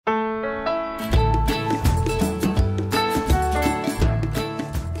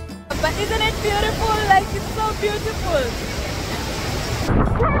beautiful, like it's so beautiful.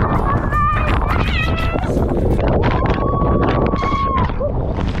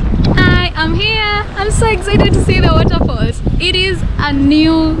 Hi, I'm here. I'm so excited to see the waterfalls. It is a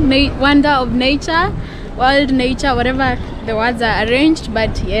new wonder of nature, world nature, whatever the words are arranged,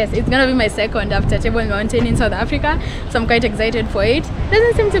 but yes, it's gonna be my second after Table Mountain in South Africa, so I'm quite excited for it.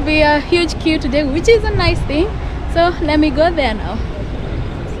 Doesn't seem to be a huge queue today, which is a nice thing, so let me go there now.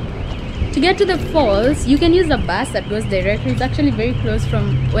 To get to the falls, you can use a bus that goes directly. It's actually very close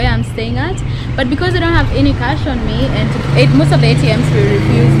from where I'm staying at, but because I don't have any cash on me, and most of the ATMs will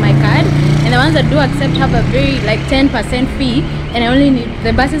refuse my card, and the ones that do accept have a very like 10% fee, and I only need,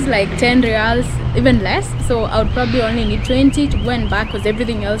 the bus is like 10 reals, even less, so I would probably only need 20 to go and back, because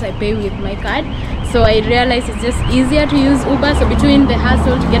everything else I pay with my card. So I realized it's just easier to use Uber. So between the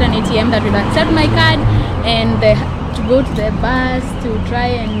hassle to get an ATM that will accept my card and to go to the bus to try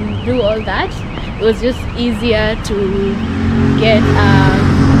and do all that, it was just easier to get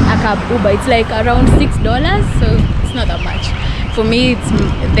a cab Uber. It's like around $6, so it's not that much. For me,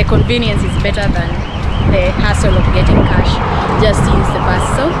 the convenience is better than the hassle of getting cash just to use the bus.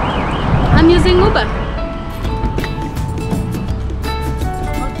 So I'm using Uber.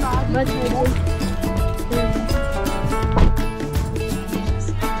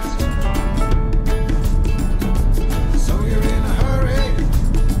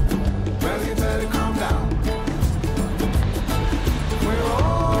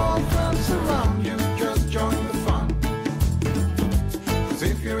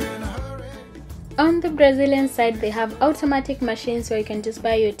 On the Brazilian side, they have automatic machines where you can just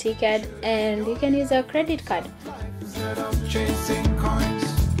buy your ticket and you can use a credit card.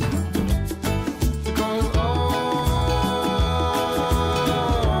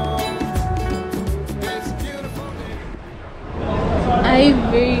 I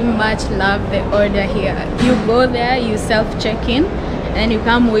very much love the order here. You go there, you self-check-in, and you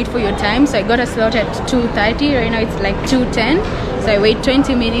come wait for your time. So I got a slot at 2:30. Right now it's like 2:10, so I wait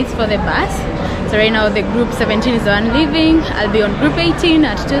 20 minutes for the bus. So right now the group 17 is the one leaving. I'll be on group 18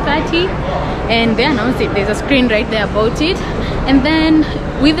 at 2:30, and they announce it. There's a screen right there about it. And then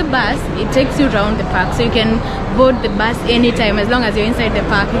with the bus, it takes you around the park, so you can board the bus anytime. As long as you're inside the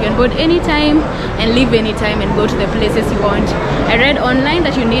park, you can board anytime and leave anytime and go to the places you want. I read online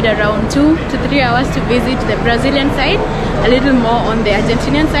that you need around 2 to 3 hours to visit the Brazilian side, a little more on the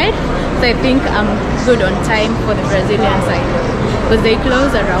Argentinian side. So I think I'm good on time for the Brazilian side, because they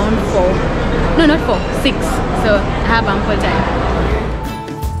close around 4. No, not 4, 6. So I have ample time.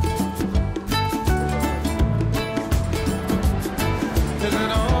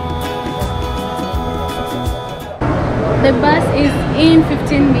 The bus is in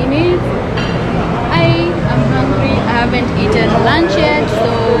 15 minutes. I am hungry. I haven't eaten lunch yet, so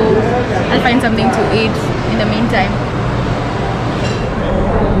I'll find something to eat in the meantime.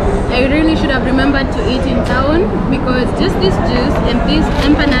 I really should have remembered to eat in town, because just this juice and this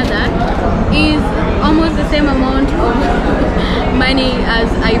empanada is almost the same amount of money as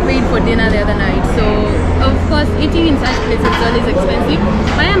I paid for dinner the other night. So of course eating in such places is always expensive.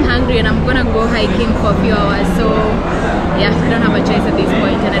 But I am hungry and I'm gonna go hiking for a few hours, so yeah, I don't have a choice at this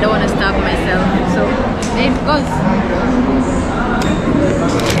point, and I don't want to starve myself, so there it goes.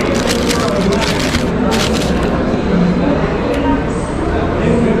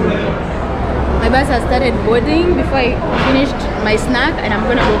 My bus has started boarding before I finished my snack, and I'm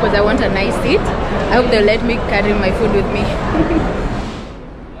gonna go because I want a nice seat. I hope they'll let me carry my food with me.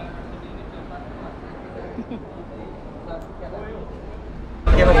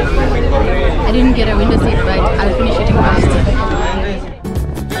 I didn't get a window seat, but I'll finish eating fast.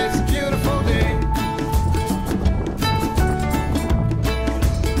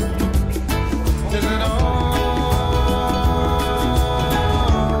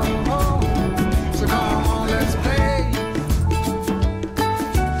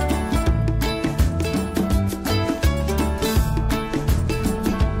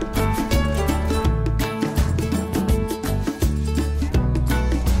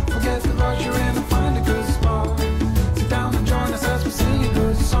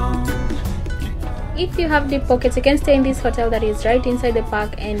 If you have deep pockets, you can stay in this hotel that is right inside the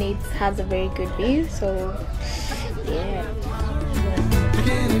park, and it has a very good view. So yeah.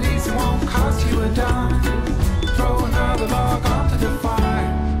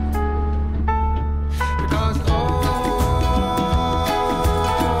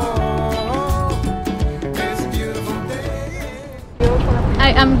 I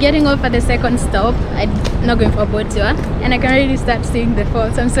am getting off at the second stop. I'm not going for a boat tour, and I can already start seeing the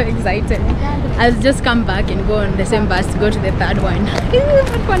falls. I'm so excited. I'll just come back and go on the same bus to go to the third one.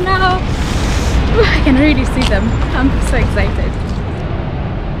 But for now, I can already see them. I'm so excited.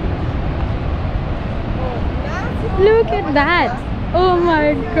 Look at that. Oh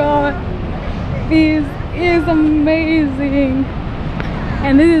my god. This is amazing.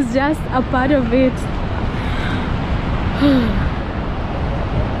 And this is just a part of it.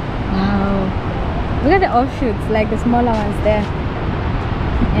 Wow. Look at the offshoots, like the smaller ones there.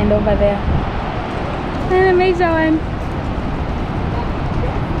 And over there. And the major one.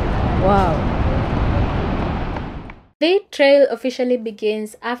 Wow. The trail officially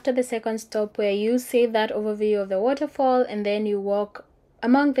begins after the second stop, where you see that overview of the waterfall and then you walk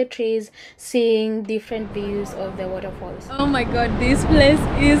among the trees seeing different views of the waterfalls. Oh my god, this place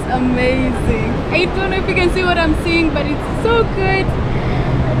is amazing. I don't know if you can see what I'm seeing, but it's so good.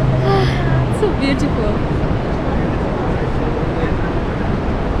 So beautiful.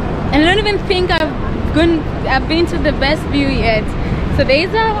 And I don't even think I've been to the best view yet. So there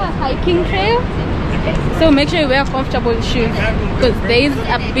is a hiking trail. So make sure you wear comfortable shoes because there is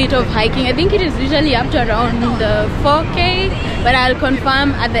a bit of hiking. I think it is usually up to around 4K, but I'll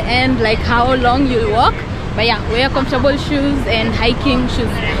confirm at the end like how long you'll walk. But yeah, wear comfortable shoes and hiking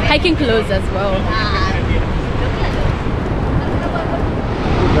clothes as well.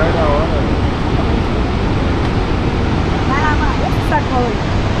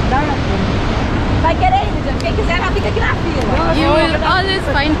 Vai querer ir, gente. Quem quiser, fica aqui na fila. You will always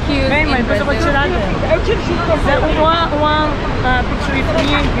find queues in Brazil. Eu tiro junto com você. One picture with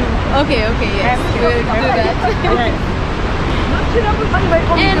me and you. Okay, yes. We'll do that.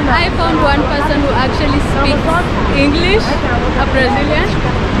 And I found one person who actually speaks English, a Brazilian.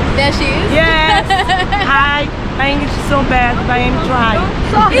 There she is. Yes. Hi. My English is so bad, but I'm trying.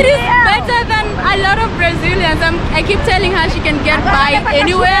 It is better than a lot of Brazilians. I keep telling her she can get by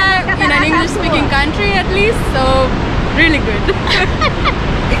anywhere in an English-speaking country at least. So, really good.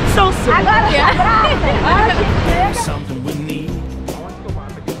 It's so sweet. It's something we need.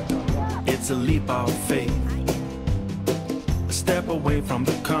 It's a leap of faith. A step away from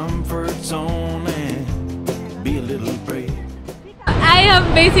the comfort zone and be a little brave. I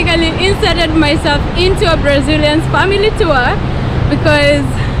have basically inserted myself into a Brazilian's family tour because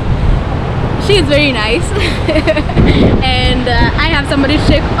she is very nice. And I have somebody to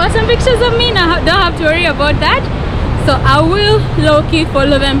take awesome pictures of me and I don't have to worry about that. So I will low-key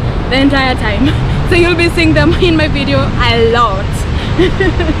follow them the entire time. So you'll be seeing them in my video a lot.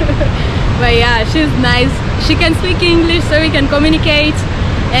 But yeah, she's nice. She can speak English so we can communicate,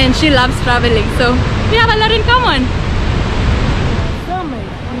 and she loves traveling. So we have a lot in common.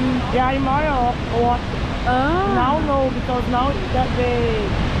 Yeah, tomorrow or now no, because now that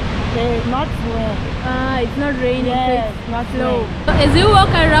they not rain. It's not raining. Yes, so not slow. rain. So as you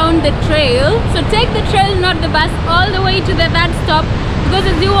walk around the trail, so take the trail, not the bus, all the way to that stop, because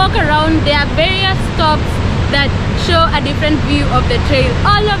as you walk around there are various stops that show a different view of the trail.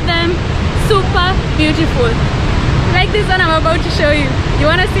 All of them super beautiful. Like this one I'm about to show you. You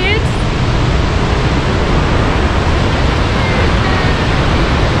wanna see it?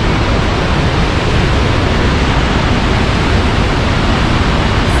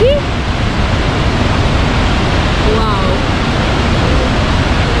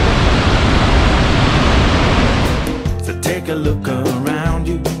 Take a look around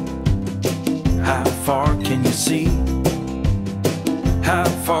you. How far can you see? How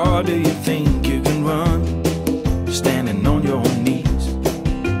far do you think you can run? Standing on your knees.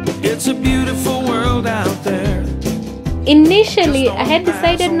 It's a beautiful world out there. Initially, I had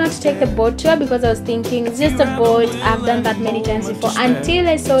decided not to take the boat tour because I was thinking it's just a boat, I've done that many times before, until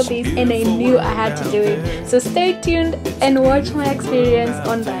I saw this and I knew I had to do it. So stay tuned and watch my experience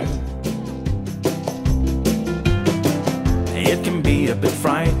on that. It can be a bit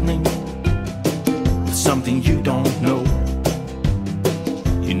frightening, something you don't know.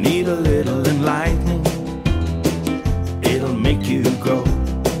 You need a little enlightening, it'll make you grow.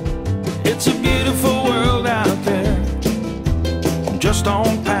 It's a beautiful world out there, just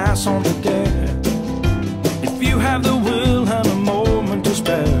don't pass on the dare. If you have the will and a moment to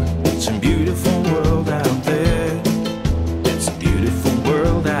spare, it's a beautiful world out there. It's a beautiful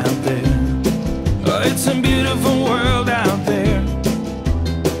world out there. It's a beautiful world out there,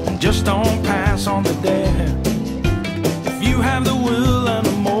 just don't pass on the dare. If you have the will and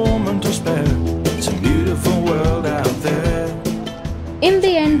a moment to spare, it's a beautiful world out there. In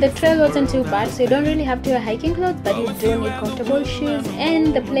the end, the trail wasn't too bad, so you don't really have to wear hiking clothes, but you do need comfortable shoes,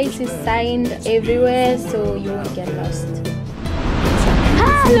 and the place is signed everywhere so you won't get lost.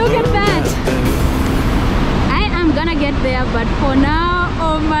 Ah, look at that! I am gonna get there, but for now,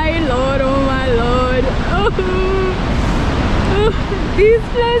 oh my lord, oh my lord. Oh, This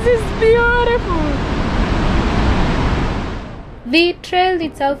place is beautiful. The trail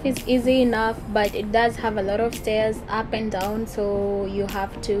itself is easy enough, but it does have a lot of stairs up and down, so you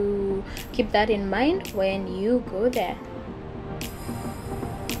have to keep that in mind when you go there.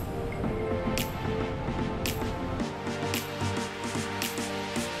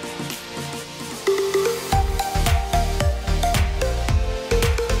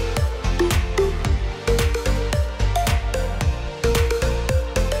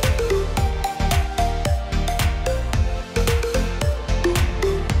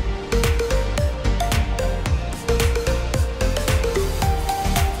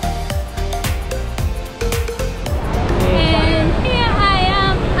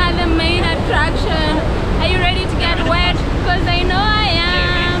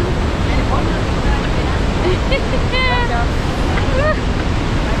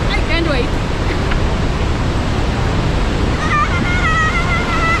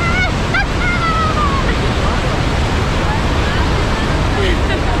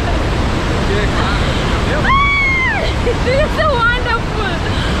 This is so wonderful.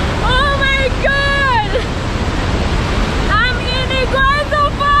 Oh my god. I'm in IGUAZU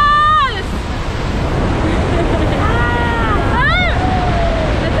Falls.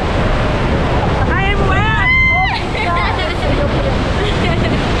 I am where?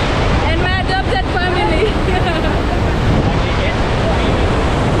 And my adopted family.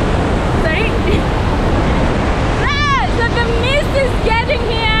 Sorry? So the mist is getting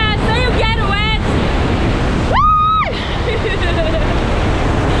here, so you get wet.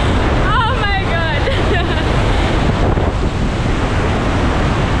 Oh my god.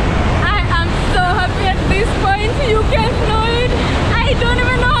 I am so happy at this point. You can know it. I don't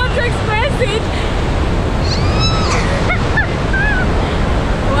even know how to express it.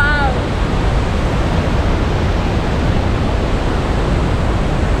 Wow.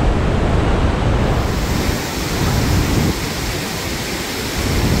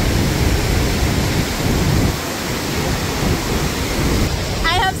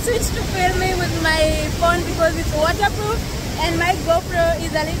 Switched to filming with my phone because it's waterproof and my GoPro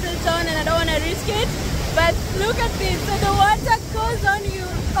is a little torn and I don't want to risk it. But look at this, so the water goes on you.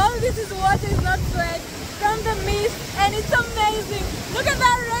 All this is water, is not sweat, from the mist, and it's amazing. Look at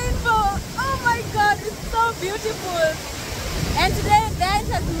that rainbow. Oh my god, it's so beautiful. And today there aren't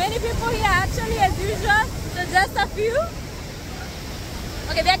as many people here actually as usual, so just a few.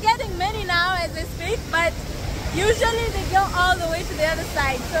 Okay, they're getting many now as they speak, but usually they go all the way to the other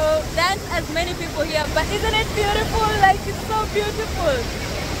side, so there aren't as many people here. But isn't it beautiful? Like, it's so beautiful.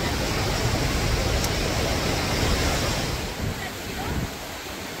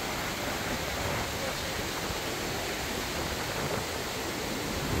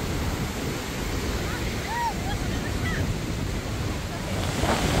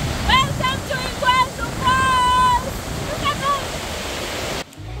 Welcome to IGUAZU Falls! Look at that!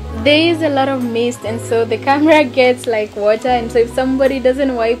 There is a lot of mist, and so the camera gets like water, and so if somebody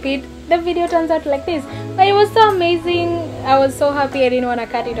doesn't wipe it, the video turns out like this. But it was so amazing. I was so happy I didn't want to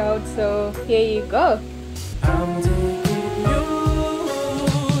cut it out, so here you go. I'm taking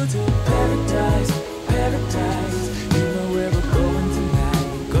you to paradise, paradise. You know where we're going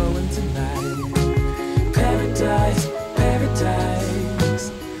tonight, Paradise,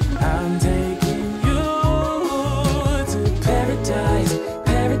 paradise. I'm taking you to paradise,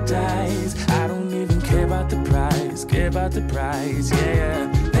 paradise. I don't even care about the price, yeah.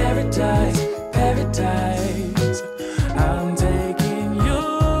 Paradise, paradise. I'm taking you.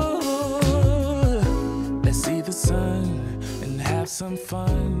 Let's see the sun and have some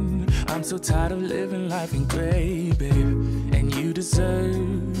fun. I'm so tired of living life in gray, babe. And you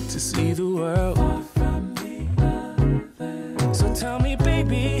deserve to see the world from the other. So tell me,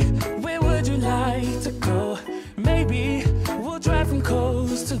 baby, where would you like to go? Maybe we'll drive from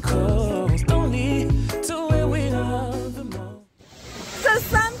coast to coast, only to where we love the most. So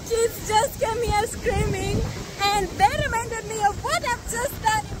some kids just came here screaming, and they reminded me of what I've just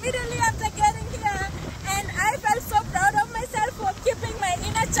done immediately after getting here, and I felt so proud of myself for keeping my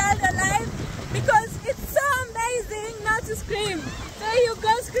inner child alive, because it's so amazing not to scream. So you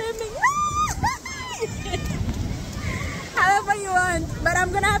go screaming however you want, but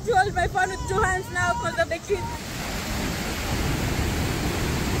I'm gonna have to hold my phone with 2 hands now because of the kids.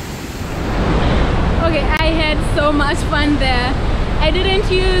 Okay, I had so much fun there. I didn't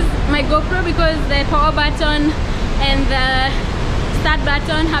use my GoPro because the power button and the start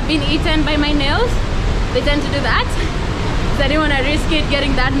button have been eaten by my nails. They tend to do that. So I didn't want to risk it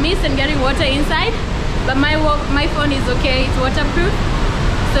getting that mist and getting water inside. But my phone is okay, it's waterproof.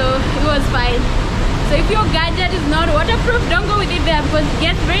 So it was fine. So if your gadget is not waterproof, don't go with it there because it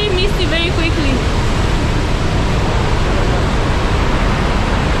gets very misty very quickly.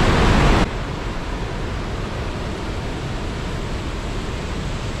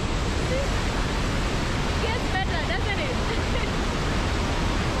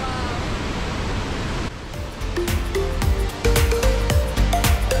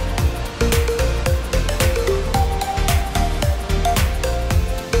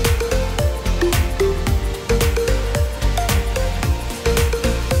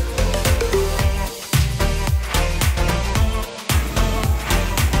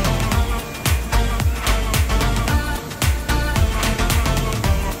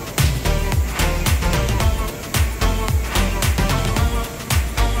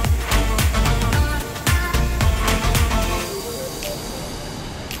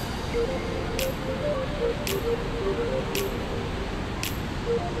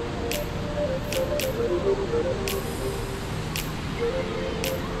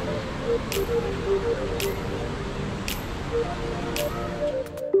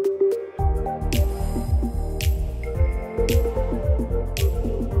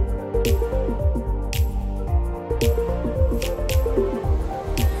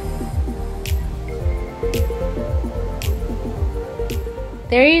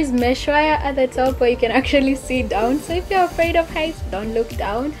 There is mesh wire at the top where you can actually see down, so if you're afraid of heights, don't look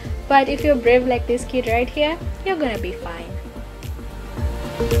down. But if you're brave like this kid right here, you're gonna be fine.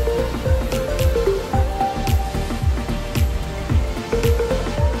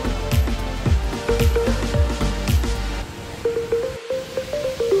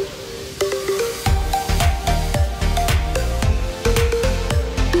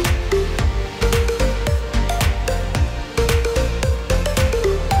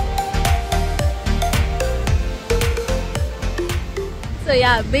 So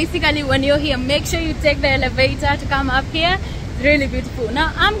yeah, basically when you're here, make sure you take the elevator to come up here. It's really beautiful.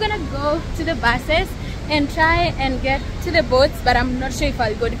 Now I'm gonna go to the buses and try and get to the boats, but I'm not sure if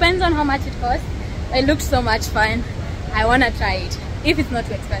I'll go. Depends on how much it costs. It looks so much fun. I wanna try it, if it's not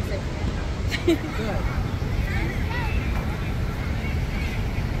too expensive.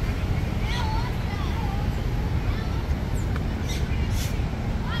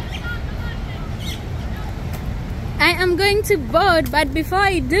 I am going to board, but before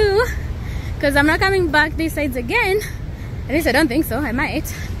I do, because I'm not coming back these sides again, at least I don't think so, I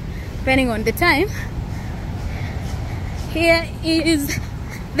might, depending on the time. Here is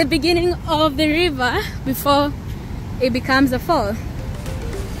the beginning of the river before it becomes a fall.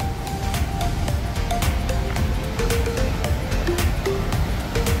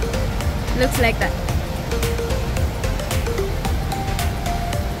 Looks like that.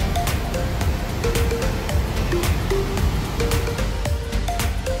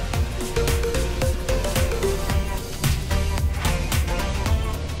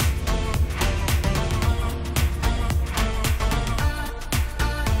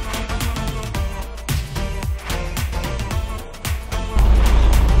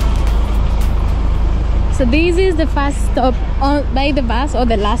 So this is the first stop by the bus, or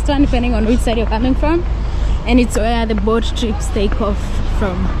the last one depending on which side you're coming from, and it's where the boat trips take off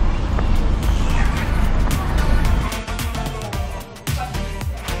from.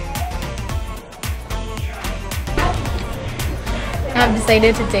 I've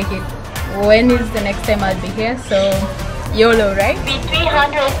decided to take it. When is the next time I'll be here? So YOLO, right? Be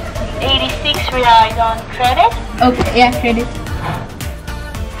 386 reais on credit. Okay, yeah, credit.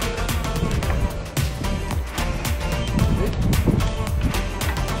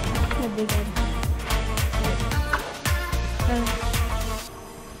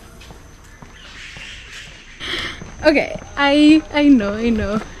 Okay, I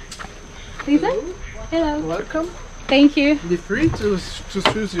know. Lisa? Hello. Welcome. Thank you. Be free to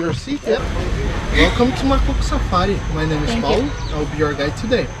choose your seat. Yep. Welcome to Macaco Safari. My name is Thank Paul. you. I'll be your guide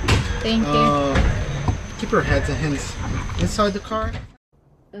today. Thank you. Keep your heads and hands inside the car.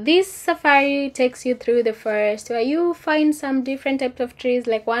 This safari takes you through the forest where you find some different types of trees,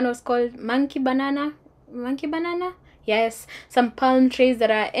 like one was called monkey banana. Yes, some palm trees that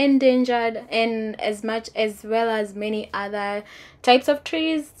are endangered, and as well as many other types of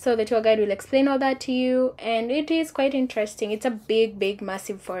trees. So the tour guide will explain all that to you, and it is quite interesting. It's a big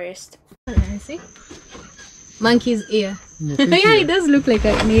massive forest. See? Monkey's ear. Yeah, it does look like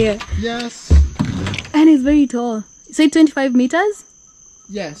an ear. Yes. And it's very tall. Say 25 meters?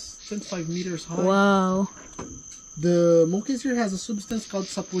 Yes, 25 meters high. Wow. The monkey's ear has a substance called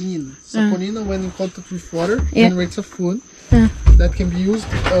saponina. Saponina, when in contact with water, Yeah. generates a fluid that can be used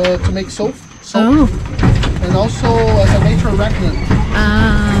to make soap. And also as a nature repellent.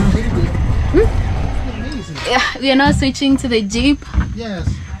 Ah. Really good. we are now switching to the jeep. Yes.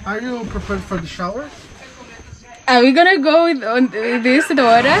 Are you prepared for the shower? Are we gonna go with this to the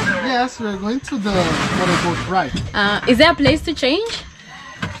water? Yes, we're going to the waterfall, right? Is there a place to change?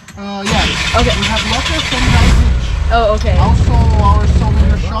 Yeah. Okay. We have lockers from beach. Oh, okay. Also, our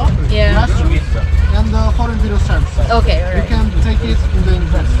souvenir shop, Yeah. restaurant, and the photo and video service. Okay, You alright. can take it in the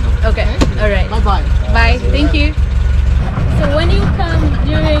invest. Okay, alright. Bye bye. Bye. Thank you. So when you come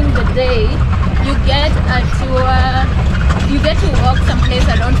during the day, you get a tour. You get to walk someplace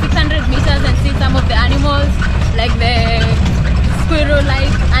around 600 meters and see some of the animals, like the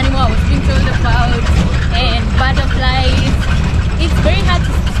squirrel-like animal I was being told about, and butterflies. It's very hard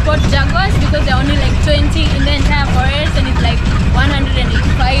to spot jaguars because there are only like 20 in the entire forest, and it's like 185,000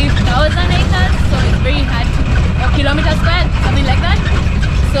 acres, so it's very hard to, or kilometers squared, something like that.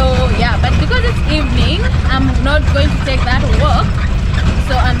 So yeah, but because it's evening, I'm not going to take that walk.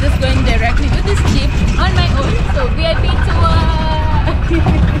 So I'm just going directly with this jeep on my own. So VIP tour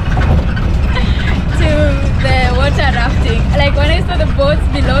to the water rafting. Like when I saw the boats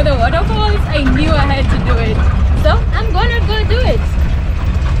below the waterfalls, I knew I had to do it. So I'm gonna go do it.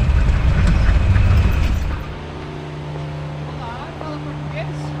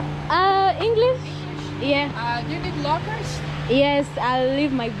 English? Yeah. Do you need lockers? Yes, I'll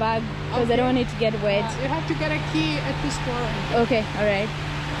leave my bag because I don't want it to get wet. You have to get a key at the store. Okay, alright.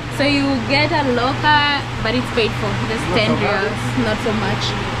 So you get a locker, but it's paid for. Just 10 reals, not so much.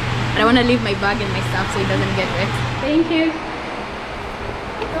 But I want to leave my bag and my stuff so it doesn't get wet. Thank you.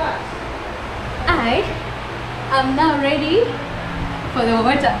 I am now ready for the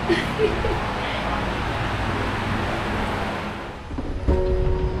water.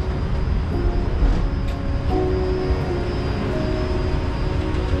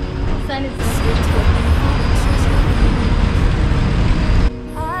 Sun is beautiful.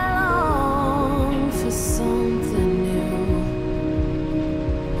 I long for something new.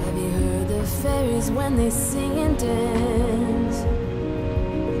 Have you heard the fairies when they sing and dance?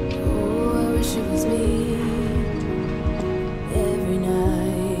 Oh, I wish it was me every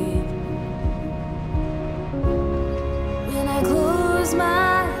night. When I close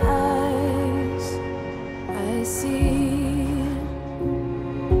my eyes, I see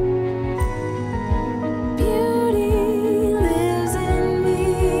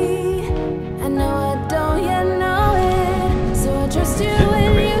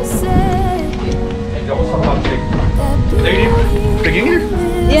Speak English?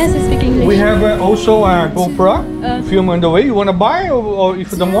 Yes, I speak English. We have also a GoPro film on the way. You want to buy, or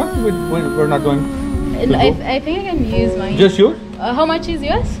if you don't want, we're not going. I think I can use mine. Just yours? How much is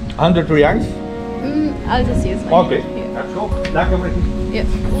yours? 100 reais. I'll just use mine. Okay, Yeah. let's go. Like everything. Yeah.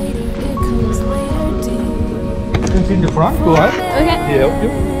 You can see in the front. Go ahead. Okay. He help you.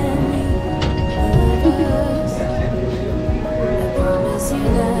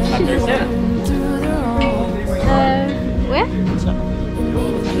 Where?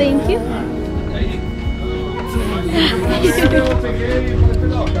 Thank you.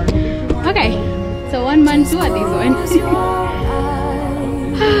 Okay, so one man tour this one.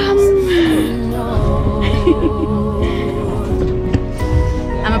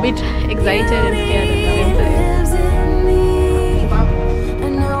 I'm a bit excited and scared at the same time.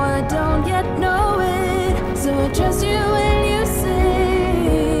 Trust you when you say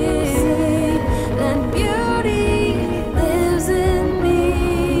that beauty lives in me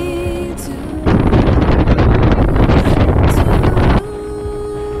too.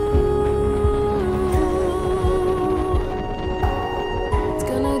 It's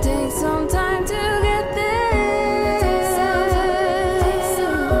gonna take some time to get there.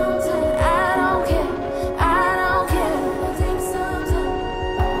 I don't care, I don't care.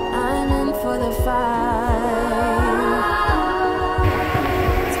 I'm in for the fight.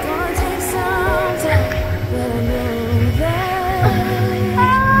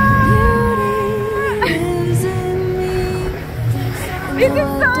 This is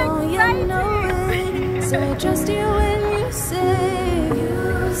so exciting! So I trust you when you say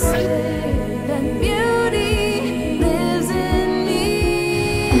that beauty lives in me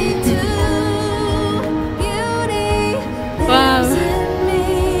too. Beauty lives in me.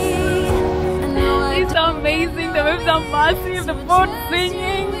 I know I It's amazing, the waves are massive, the boat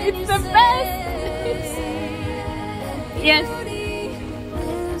singing, it's the best! Yes.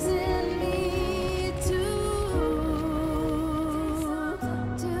 lives in me too.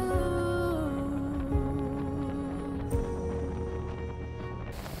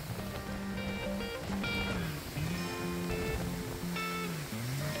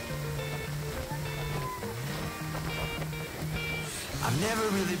 I Never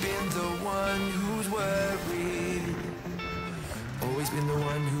really been the one who's worried. Always been the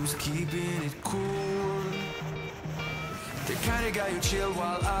one who's keeping it cool. The kind of guy who chill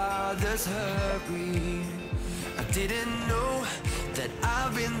while others hurry. I didn't know that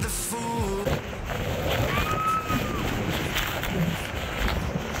I've been the fool.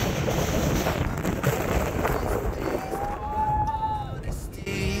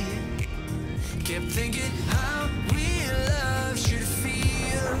 Honesty. Kept thinking how real love should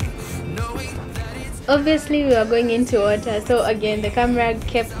feel, knowing that it's obviously we were going into water, so again the camera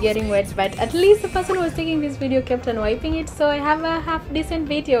kept getting wet, but at least the person who was taking this video kept on wiping it, so I have a half decent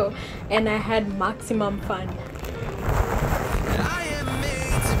video and I had maximum fun. I am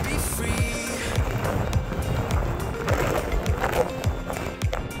made to be free.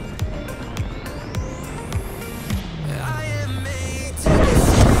 I am made to be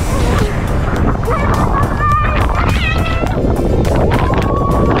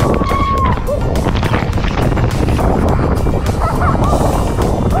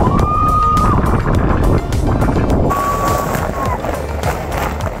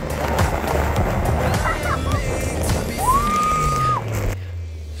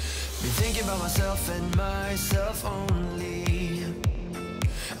myself only.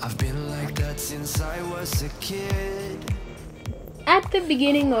 I've been like that since I was a kid. At the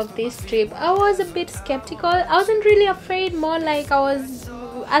beginning of this trip, I was a bit skeptical. I wasn't really afraid, more like I was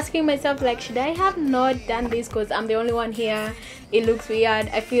asking myself, like, should I have not done this because I'm the only one here? It looks weird,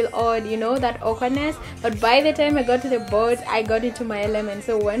 I feel odd, you know, that awkwardness. But by the time I got to the boat, I got into my element.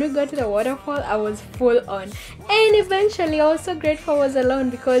 So when we got to the waterfall, I was full on. And eventually I was so grateful I was alone,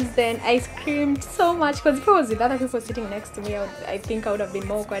 because then I screamed so much, because if I was with other people sitting next to me, I think I would have been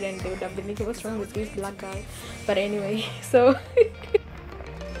more awkward and they would have been thinking, what's wrong with this black girl? But anyway, so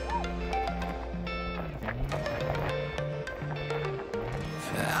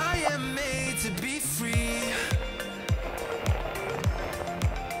I am made to be free.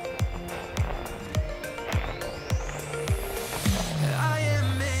 I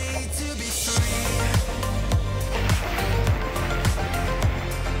am made to be free.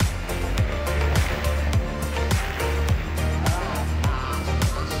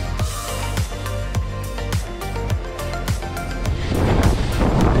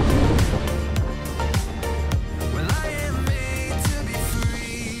 Well, I am made to be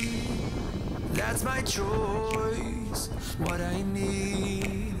free. That's my choice, what I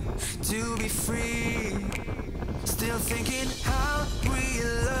need to be free. Still thinking how real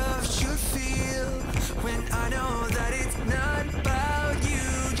love should feel, when I know that it's not about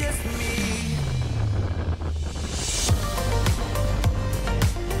you, just me.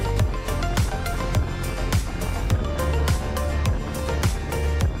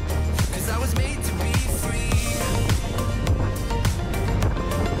 Cause I was made to be free.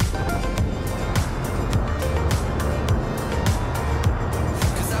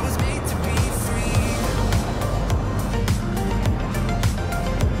 Cause I was made to be free.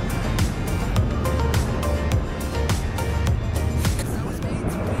 Cause I was made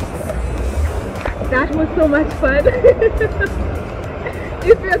to be free. that was so much fun.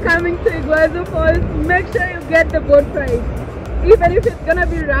 If you're coming to IGUAZU Falls, make sure you get the boat ride, even if it's gonna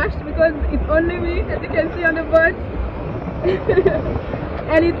be rushed, because it's only me, as you can see on the boat.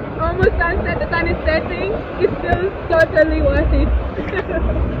 And it's almost sunset, the sun is setting. It's still totally worth it.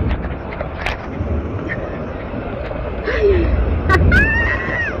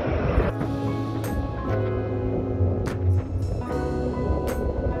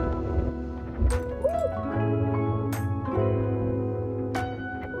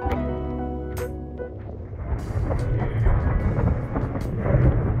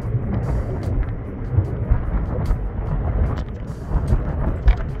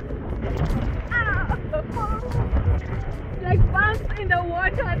 Like bumps in the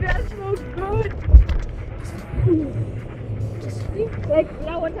water, they are so good. Like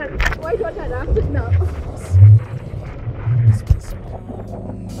white water rafts now.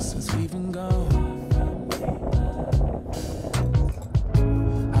 Since we've been gone,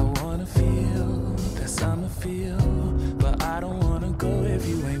 I wanna feel that summer feel, but I don't wanna go if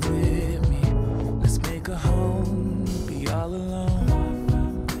you ain't with me. Let's make a home, be all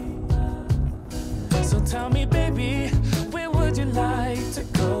alone. So tell me, baby, where would you like to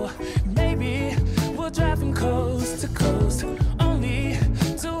go? Maybe we'll drive from coast to coast, only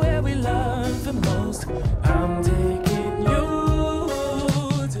to where we love the most. I'm taking you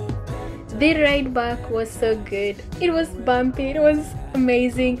to... The ride back was so good. It was bumpy, it was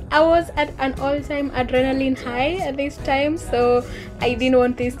amazing. I was at an all-time adrenaline high at this time, so I didn't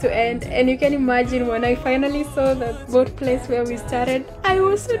want this to end. And you can imagine when I finally saw the boat place where we started, I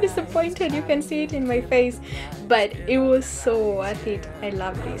was so disappointed. You can see it in my face, but it was so worth it. I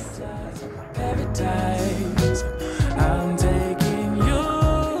love this. Paradise, I'm taking you.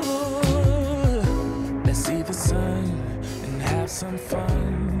 Let's see the sun and have some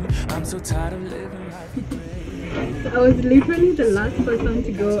fun. I'm so tired of living life. I was literally the last person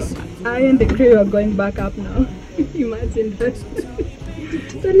to go. I and the crew are going back up now. Imagine that.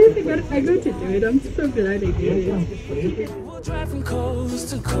 So at least I got to do it. I'm so glad I did it. We'll drive from coast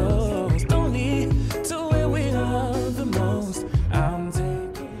to coast, only to where we love the most. I'm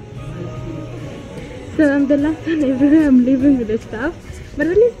taking. So I'm the last one everywhere. I'm leaving with the staff. But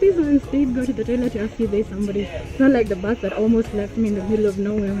at least these ones did go to the toilet to ask if there's somebody. It's not like the bus that almost left me in the middle of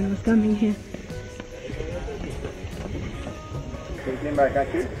nowhere when I was coming here. Back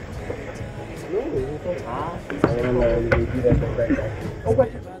at you.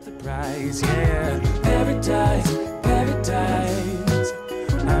 About the prize, yeah. Paradise, paradise.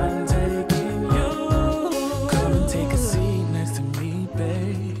 I'm taking you. Come and take a seat next to me,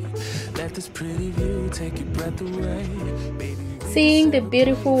 babe. Let this pretty view take your breath away, baby. Seeing the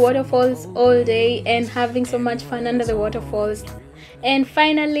beautiful waterfalls all day and having so much fun under the waterfalls, and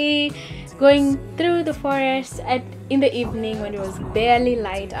finally going through the forest in the evening when it was barely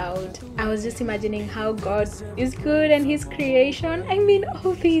light out. I was just imagining how God is good and his creation. I mean,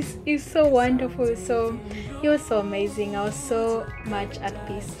 all this is so wonderful. So it was so amazing. I was so much at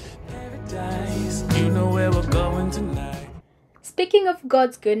peace. You know where we're going tonight. Speaking of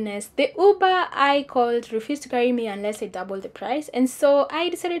God's goodness, the Uber I called refused to carry me unless I doubled the price, and so I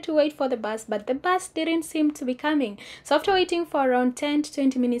decided to wait for the bus, but the bus didn't seem to be coming. So after waiting for around 10 to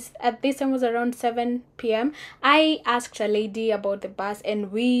 20 minutes, at this time was around 7 p.m, I asked a lady about the bus, and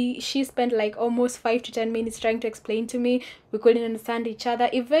she spent like almost 5 to 10 minutes trying to explain to me. We couldn't understand each other.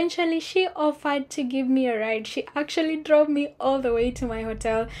 Eventually she offered to give me a ride. She actually drove me all the way to my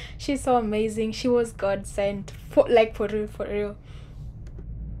hotel. She's so amazing. She was God sent, for real.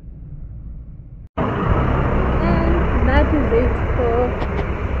 And that is it for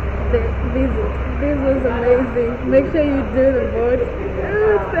the visit. This was amazing. Make sure you do the boat.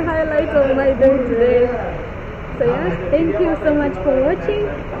 It's the highlight of my day today. So yeah, thank you so much for watching.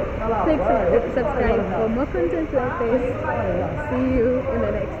 Click subscribe for more content like this. See you in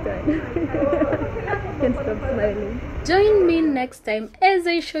the next one. Can't stop smiling. Join me next time as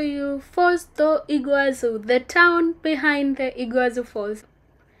I show you Falls do Iguaçu, the town behind the IGUAZU Falls.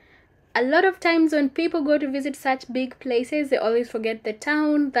 A lot of times when people go to visit such big places, they always forget the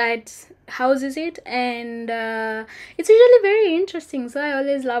town that houses it, and it's usually very interesting. So I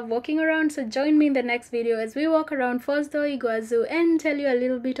always love walking around. So join me in the next video as we walk around Falls do Iguaçu and tell you a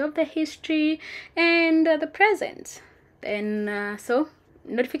little bit of the history and the present. Then so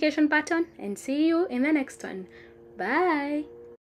notification button, and see you in the next one. Bye.